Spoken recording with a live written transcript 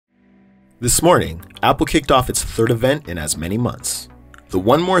This morning, Apple kicked off its third event in as many months. The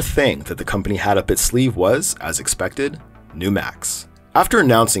one more thing that the company had up its sleeve was, as expected, new Macs. After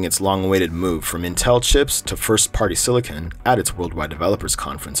announcing its long-awaited move from Intel chips to first-party silicon at its Worldwide Developers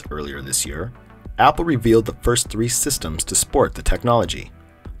Conference earlier this year, Apple revealed the first three systems to sport the technology: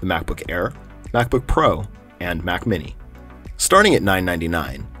 the MacBook Air, MacBook Pro, and Mac Mini. Starting at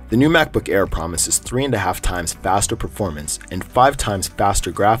 $999, the new MacBook Air promises 3.5 times faster performance and 5 times faster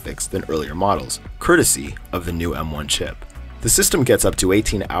graphics than earlier models, courtesy of the new M1 chip. The system gets up to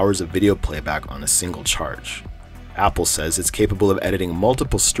 18 hours of video playback on a single charge. Apple says it's capable of editing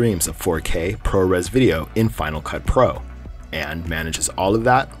multiple streams of 4K ProRes video in Final Cut Pro, and manages all of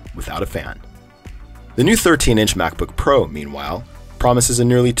that without a fan. The new 13-inch MacBook Pro, meanwhile, promises a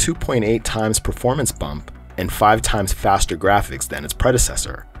nearly 2.8 times performance bump and 5 times faster graphics than its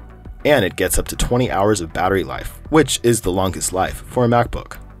predecessor. And it gets up to 20 hours of battery life, which is the longest life for a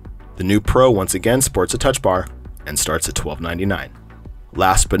MacBook. The new Pro once again sports a touch bar and starts at $1299.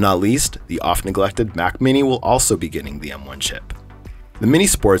 Last but not least, the oft-neglected Mac Mini will also be getting the M1 chip. The Mini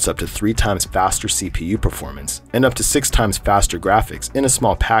sports up to 3 times faster CPU performance and up to 6 times faster graphics in a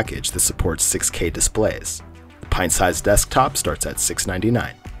small package that supports 6K displays. The pint-sized desktop starts at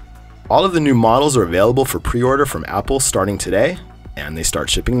 $699. All of the new models are available for pre-order from Apple starting today, and they start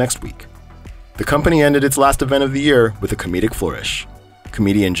shipping next week. The company ended its last event of the year with a comedic flourish.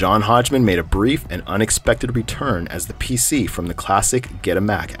 Comedian John Hodgman made a brief and unexpected return as the PC from the classic Get a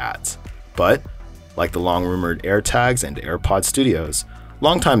Mac ads. But, like the long-rumored AirTags and AirPod Studios,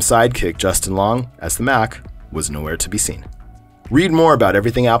 longtime sidekick Justin Long, as the Mac, was nowhere to be seen. Read more about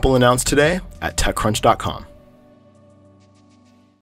everything Apple announced today at TechCrunch.com.